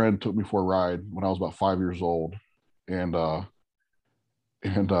friend took me for a ride when I was about 5 years old, and I've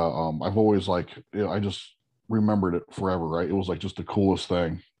always I just remembered it forever. Right, it was like just the coolest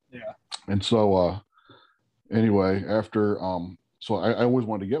thing. Yeah. And so anyway, after so I always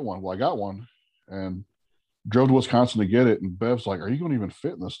wanted to get one. Well, I got one and drove to Wisconsin to get it. And Bev's like, "Are you going to even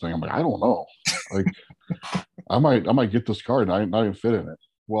fit in this thing?" I'm like, "I don't know. Like, I might get this car and I not even fit in it."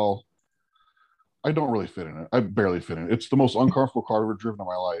 Well, I don't really fit in it. I barely fit in it. It's the most uncomfortable car I've ever driven in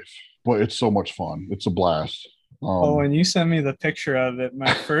my life, but it's so much fun. It's a blast. Oh, when you sent me the picture of it,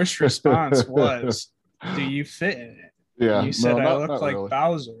 my first response was, "Do you fit in it?" And Yeah, you no, said I look not like really.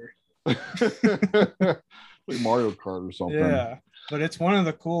 Bowser. Like Mario Kart or something. Yeah, but it's one of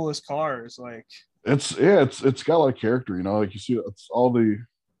the coolest cars. Like, It's got a lot of character, like you see it's all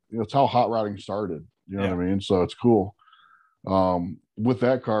it's how hot rodding started, you know yeah, what I mean? So it's cool. With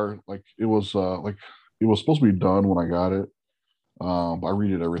that car, it was supposed to be done when I got it. I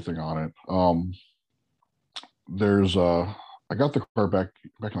redid everything on it. There's I got the car back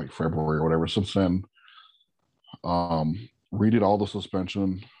in like February or whatever. Since then, redid all the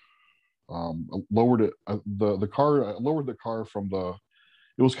suspension. Lowered it. I lowered the car from the.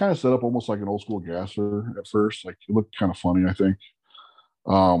 It was kind of set up almost like an old school gasser at first. Like it looked kind of funny, I think.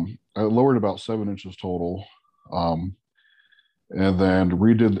 I lowered about 7 inches total. Um, and then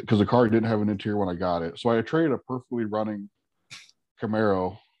redid because the car didn't have an interior when I got it. So I traded a perfectly running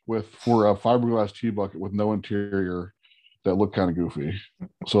Camaro for a fiberglass T bucket with no interior that looked kind of goofy.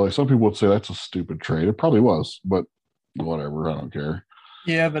 So like some people would say that's a stupid trade. It probably was, but whatever. I don't care.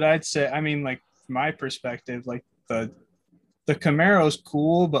 yeah. But I'd say, I mean, like from my perspective, like the Camaro's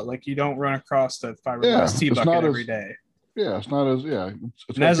cool, but like you don't run across the fiberglass Yeah, T it's bucket not every as day. yeah, it's not as yeah. It's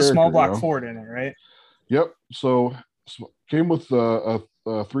And it got has a small character. block Ford in it, right? Yep. So came with a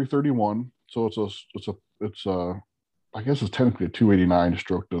 331. So it's I guess it's technically a 289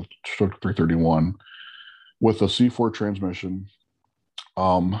 stroke to 331 with a C4 transmission.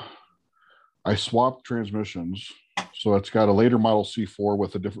 Um, I swapped transmissions, so it's got a later model C4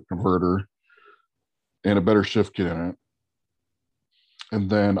 with a different converter and a better shift kit in it. And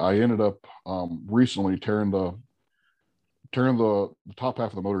then I ended up recently tearing the top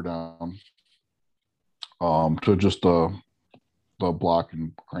half of the motor down to just the block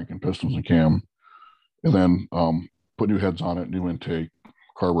and crank and pistons and cam, and then put new heads on it, new intake,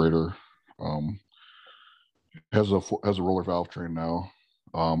 carburetor. Um, has a roller valve train now.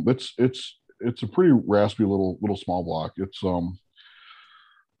 It's a pretty raspy little small block. It's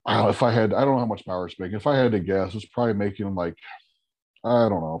I don't know how much power it's making. If I had to guess, it's probably making like I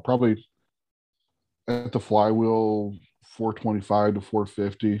don't know, probably at the flywheel 425 to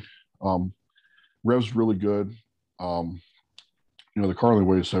 450. Um, Rev's really good. Um, the car only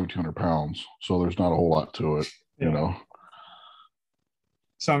weighs 1,700 pounds, so there's not a whole lot to it. You Yeah. know,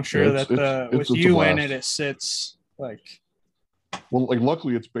 So I'm yeah, sure that the with it's a you in it, blast. it sits like. Well, like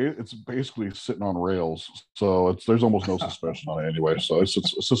luckily it's basically sitting on rails, so there's almost no suspension on it anyway. So it's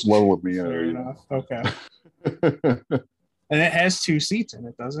just level with me in Fair it, enough. Okay. you know. And it has two seats in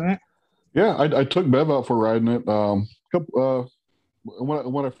it, doesn't it? Yeah, I took Bev out for riding it. When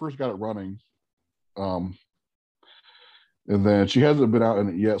I first got it running, um, and then she hasn't been out in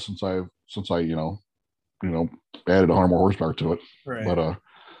it yet since I added 100 more horsepower to it. Right. But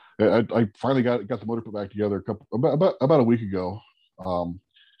I finally got the motor put back together about a week ago. Um,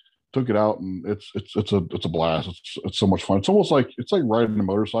 Took it out and it's a blast. It's so much fun. It's like riding a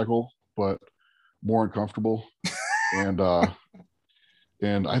motorcycle, but more uncomfortable. And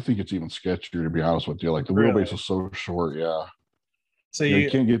and I think it's even sketchier to be honest with you. Like the wheelbase Really. is so short. Yeah, So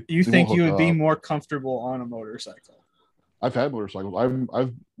you can't get you it won't think you hook would be up. more comfortable on a motorcycle? I've had motorcycles.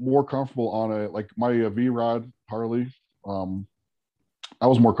 I've more comfortable on a like my V Rod Harley. Um, I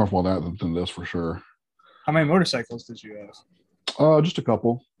was more comfortable on that than this for sure. How many motorcycles did you have? Just a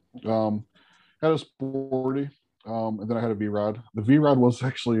couple. Um, had a sporty, and then I had a V Rod. The V Rod was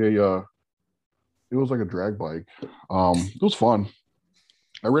actually it was like a drag bike. It was fun.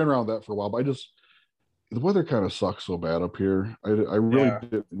 I ran around that for a while, but the weather kind of sucks so bad up here. I really Yeah.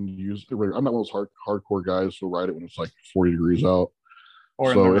 didn't use it. I'm not one of those hardcore guys who ride it when it's like 40 degrees out.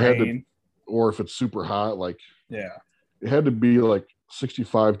 Or in the So it had to, rain? or if it's super hot, like Yeah. it had to be like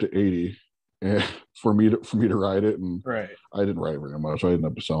 65 to 80 and for me to ride it. And Right. I didn't ride it very much. I ended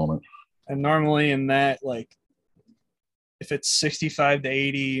up selling it. And normally in that, like, if it's 65 to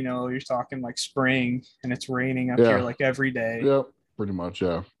 80, you're talking like spring and it's raining up here Yeah, like every day. yeah, pretty much.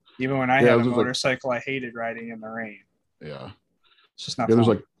 Yeah, Even when I yeah. had a There's like motorcycle, I hated riding in the rain. yeah, It's just not yeah.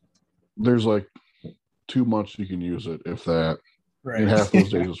 fun. There's like 2 months you can use it if that, and Right. half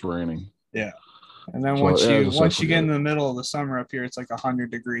those days it's raining. Yeah. And then So yeah, I just said once you get forget in it. the middle of the summer up here, it's like 100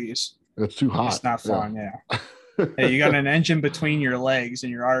 degrees. It's too It's hot. not Yeah. fun. Yeah. Hey, you got an engine between your legs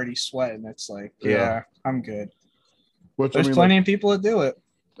and you're already sweating. It's like, Yeah. yeah, I'm good. Which I There's mean, plenty like, of people that do it.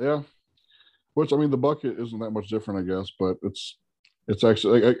 yeah. Which I mean, the bucket isn't that much different, I guess, but it's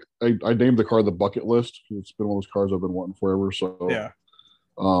actually I named the car the bucket list because it's been one of those cars I've been wanting forever. So Yeah.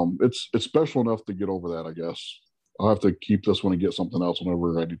 it's special enough to get over that, I guess. I'll have to keep this one and get something else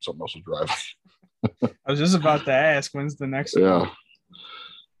whenever I need something else to drive. I was just about to ask, when's the next one? Yeah.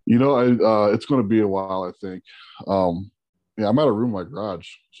 It's going to be a while, I think. Yeah, I'm out of room in my garage,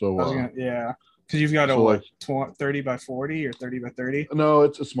 I was gonna, yeah, because you've got a so what, like 30 by 40 or 30 by 30? no,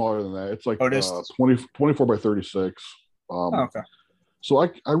 it's smaller than that. It's like Oh, it is. 24 by 36. Oh, Um, okay. so I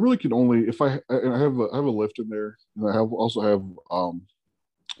really can only if and I have a lift in there, and I also have what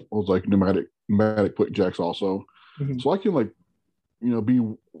was like pneumatic quick jacks also. Mhm. So I can like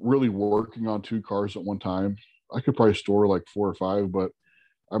be really working on 2 cars at one time. I could probably store like 4 or 5, but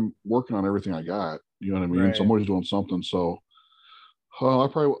I'm working on everything I got. You know what I mean? So I'm Right. always doing something. So I'll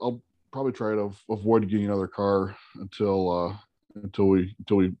probably try to avoid getting another car until we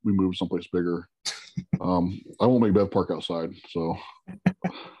move someplace bigger. I won't make Bev park outside. So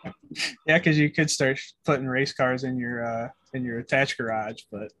Yeah, because you could start putting race cars in your attached garage,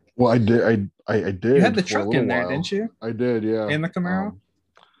 but well, I you had did the for a truck little in there, didn't while. you? I did, yeah. In the Camaro?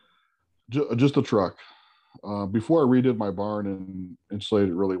 Just the truck. Before I redid my barn and insulated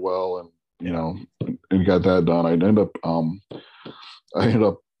it really well, and Yeah. and got that done, I ended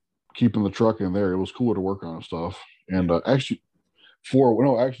up keeping the truck in there. It was cooler to work on and stuff. And Yeah. actually,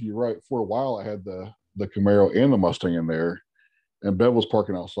 you're right. For a while, I had the Camaro and the Mustang in there, and Bev was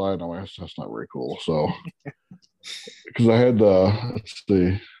parking outside. And I'm like, that's not very cool. So because I had let's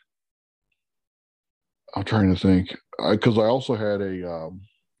see, I'm trying to think because I also had a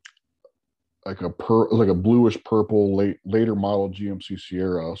like a bluish purple later model GMC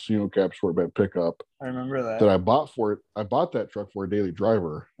Sierra single cab short bed pickup I remember that that. I bought for it. I bought that truck for a daily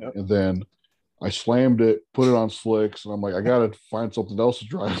driver, Yep. and then I slammed it, put it on slicks, and I'm like, I gotta find something else to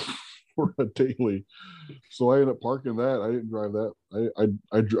drive for a daily. So I ended up parking that. I didn't drive that.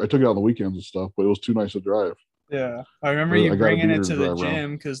 I took it out on the weekends and stuff, but it was too nice to drive. Yeah. I remember you I got to bringing be it here to to the drive around.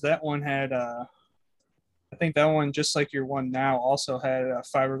 gym because that one had I think that one, just like your one now, also had a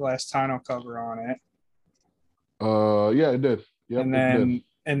fiberglass tonneau cover on it. Yeah, it did. Yep, And it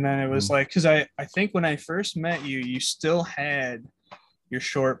did. then it was Mhm. like, because I think when I first met you, you still had your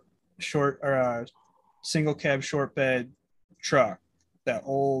short single cab short bed truck, that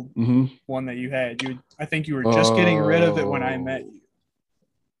old Mm-hmm. one that you had. I think you were just getting rid of it when I met you.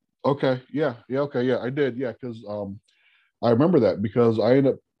 Okay. Yeah. Yeah. Okay. Yeah, I did. Yeah, because I remember that because I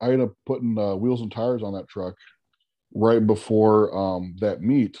ended up putting wheels and tires on that truck right before that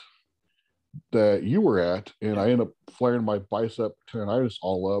meet that you were at, and Yeah. I ended up flaring my bicep tendonitis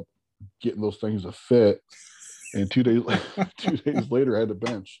all up, getting those things to fit. And 2 days 2 days later, I had to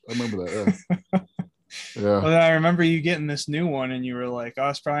bench. I remember that. Yeah. Yeah. Well, then I remember you getting this new one, and you were like, "Oh,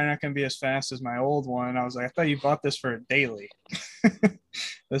 it's probably not going to be as fast as my old one." And I was like, "I thought you bought this for a daily."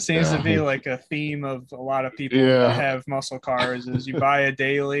 This seems to be Yeah. like a theme of a lot of people that Yeah. have muscle cars: is you buy a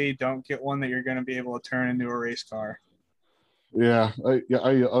daily, don't get one that you're going to be able to turn into a race car. Yeah. I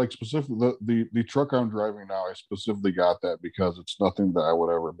like specifically the truck I'm driving now. I specifically got that because it's nothing that I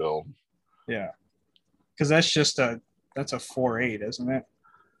would ever build. Yeah, because that's a 4.8, isn't it?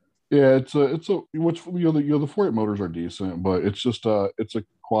 Yeah, it's a which the 4.8 motors are decent, but it's a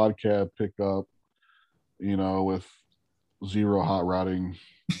quad cab pickup, with zero hot rodding,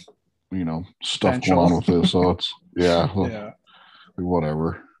 stuff going Potential. on with this. So it's yeah, Yeah,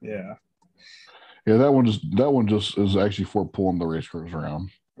 whatever. yeah, Yeah, that one just is actually for pulling the race cars around.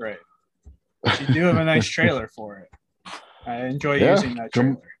 right. But you do have a nice trailer for it. I enjoy Yeah, using that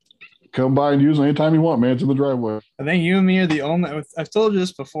come trailer. come by and use it anytime you want, man. It's in the driveway. I think you and me are the only. I've told you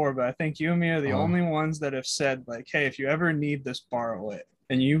this before, but I think you and me are the Uh, only ones that have said like, "Hey, if you ever need this, borrow it."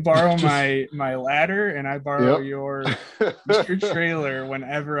 And you borrow just my ladder, and I borrow yep. your trailer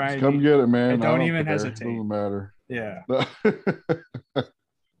whenever Just I come need. get it, I man. I don't don't even care. It hesitate. doesn't matter. Yeah. That's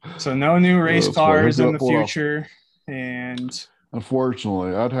So no new race funny. Hook cars it in up, the pull it off. future, and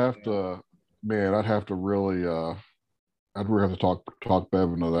Unfortunately, yeah, I'd have to really, I'd really have to talk Bev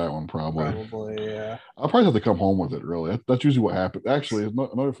into that one probably. probably yeah. I'll probably have to come home with it. Really, that's usually what happened. Actually,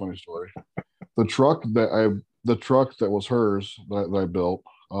 another funny story. The truck the truck that was hers that I built.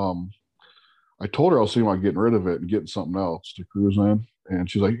 I told her I was thinking about getting rid of it and getting something else to cruise in, and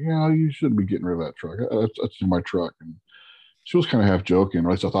she's like, "Yeah, you shouldn't be getting rid of that truck. That's my truck." And she was kind of half joking, or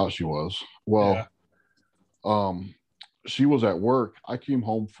at least I thought she was. Yeah. Well, um, she was at work. I came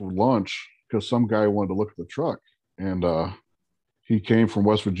home for lunch because some guy wanted to look at the truck, and he came from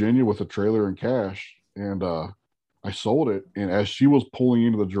West Virginia with a trailer and cash, and I sold it. And as she was pulling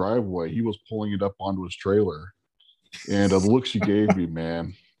into the driveway, he was pulling it up onto his trailer, and the look she gave me,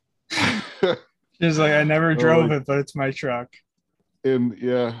 man. She's like, I never drove like, it, but it's my truck. and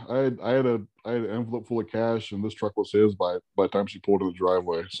yeah, I had an envelope full of cash, and this truck was his by the time she pulled in the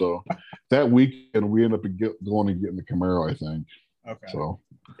driveway. So that weekend, we ended up going and getting the Camaro, I think. Okay. So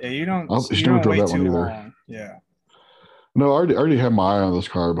Yeah, she you never don't drove wait that one too either. long. Yeah. No, I already had my eye on this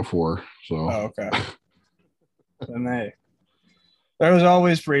car before. So Oh, okay. Then there was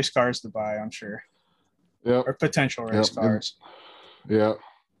always race cars to buy, I'm sure, yep, or potential yep, race and cars. yeah,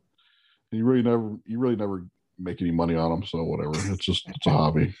 you really never make any money on them. So whatever, it's a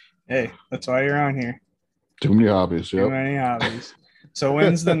hobby. Hey, that's why you're on here. Too many hobbies. Too Yep. many hobbies. So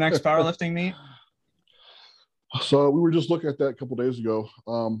when's the next powerlifting meet? So we were just looking at that a couple days ago.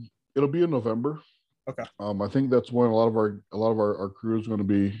 It'll be in November. Okay. I think that's when a lot of our crew is going to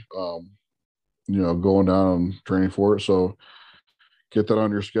be, going down and training for it. So get that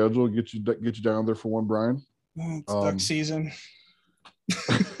on your schedule. Get you down there for one, Brian. It's duck season.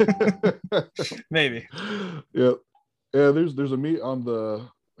 Maybe. Yeah, yeah. There's a meet on the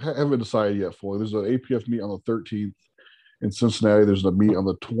haven't decided yet fully. There's an APF meet on the 13th in Cincinnati. There's a meet on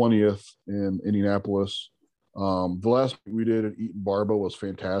the 20th in Indianapolis. The last meet we did at Eaton Barbo was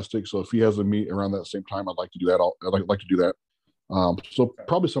fantastic. So if he has a meet around that same time, I'd like to do that. I'd like to do that. So Okay.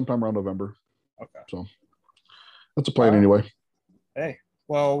 probably sometime around November. Okay. So that's a plan All right. anyway. Hey,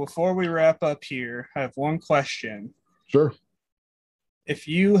 well, before we wrap up here, I have one question. Sure. If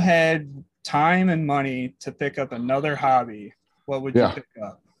you had time and money to pick up another hobby, what would you Yeah. pick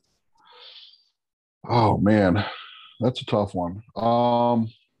up? Oh man, that's a tough one.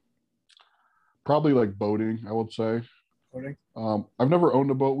 Probably like boating, I would say. Boating? I've never owned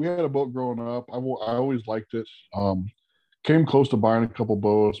a boat. We had a boat growing up. I always liked it. Came close to buying a couple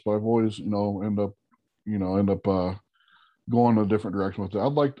boats, but I've always, end up going a different direction with it.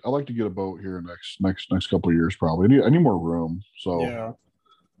 I'd like to get a boat here next couple of years probably. I need more room. So Yeah.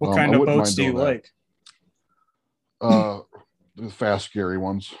 What I kind of wouldn't boats mind do you doing that. like? The fast, scary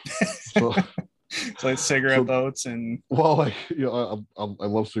ones. So It's like cigarette boats and well, like I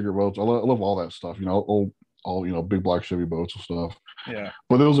love cigarette boats. I love all that stuff. All big black Chevy boats and stuff. yeah.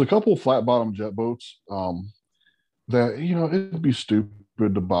 But there was a couple flat bottom jet boats that it'd be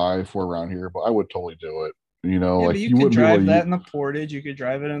stupid to buy for around here, but I would totally do it. You know, Yeah, like but you you could wouldn't be able drive that to. in the Portage. You could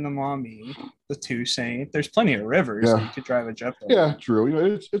drive it in the Maumee, the Toussaint. There's plenty of rivers that Yeah, you could drive a jet boat yeah, in. true. You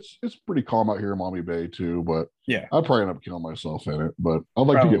know, it's pretty calm out here in Maumee Bay too, but Yeah, I'd probably end up killing myself in it. But I'd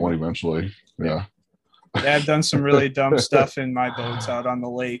like to get one probably. eventually. Yeah. Yeah. Yeah, I've done some really dumb stuff in my boats out on the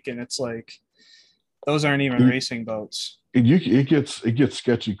lake, and it's like those aren't even it, racing boats. it gets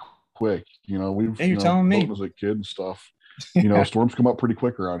sketchy quick. You know, Yeah, you're telling boating me. as a kid and stuff. You know, Yeah. storms come up pretty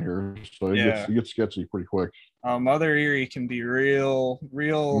quick around here, so it gets Yeah. it gets sketchy pretty quick. Mother Erie can be real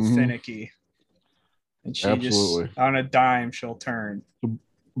Hmm. finicky, and she just Absolutely, on a dime she'll turn.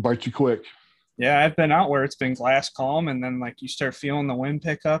 bite you quick. Yeah, I've been out where it's been glass calm, and then like you start feeling the wind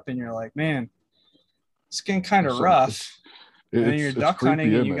pick up, and you're like, man, it's getting kind of So rough. And then you're it's duck hunting,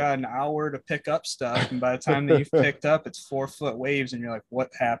 creepy, and isn't you got an hour to pick up stuff, and by the time that you've it? picked up, it's 4 foot waves, and you're like,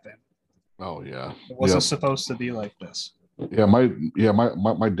 what happened? Oh yeah, It wasn't yep, supposed to be like this. yeah. My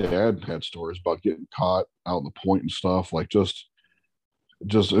dad had stories about getting caught out in the point and stuff, like just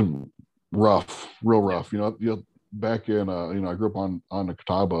rough, real Yeah, rough. Back in I grew up on the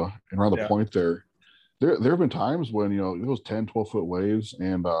Catawba and around the yeah. point there. There have been times when it was 10, 12 foot waves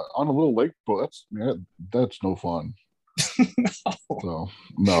and on a little lake boat, that's no fun. No, So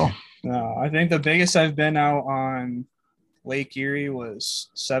no, no. I think the biggest I've been out on Lake Erie was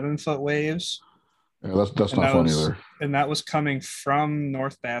 7 foot waves, yeah, that's and not that fun was either. and that was coming from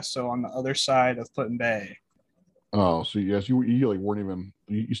North Bass, so on the other side of Put in Bay. Oh, so yes, you like weren't even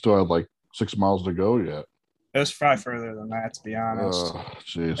you still had like 6 miles to go yet. It was probably further than that, to be honest.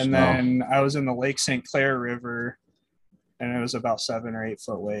 Jeez, And no, then I was in the Lake St. Clair River, and it was about 7 or 8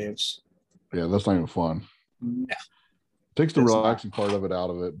 foot waves. yeah, that's not even fun. Yeah, Takes the it's not. relaxing part of it out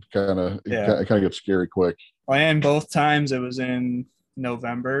of it. Kind of it Yeah. kind of gets scary quick. And both times it was in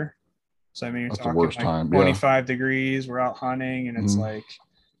November. So, I mean, you're That's the talking worst like time. Yeah. 25 degrees. We're out hunting, and it's Mhm. like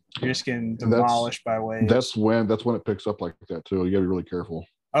you're just getting And demolished by that's waves. when it picks up like that too. You gotta be really careful.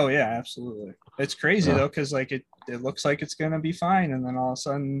 Oh, yeah, absolutely. It's crazy, Yeah. though, because like it looks like it's going to be fine. And then all of a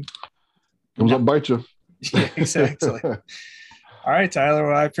sudden, Comes up no. and bite you. Yeah, exactly. All right, Tyler.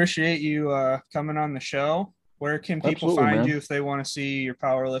 Well, I appreciate you coming on the show. Where can people Absolutely, find man. you if they want to see your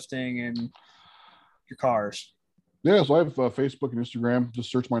powerlifting and your cars? Yeah, so I have Facebook and Instagram. Just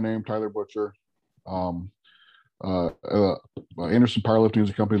search my name, Tyler Butcher. Um, Anderson Powerlifting is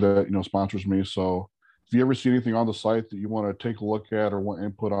a company that sponsors me. So if you ever see anything on the site that you want to take a look at or want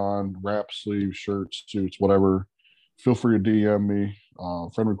input on, wraps, sleeves, shirts, suits, whatever, feel free to DM me.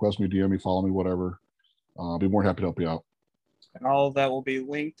 Friend request me, DM me, follow me, whatever. I'll be more than happy to help you out. And all of that will be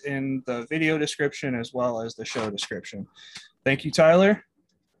linked in the video description as well as the show description. Thank you, Tyler.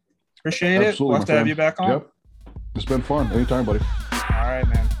 Appreciate it. Absolutely, We'll my have to have friend. you back on. Yep. It's been fun. Anytime, buddy. All right,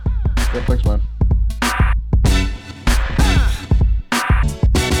 man. Yep, thanks, man.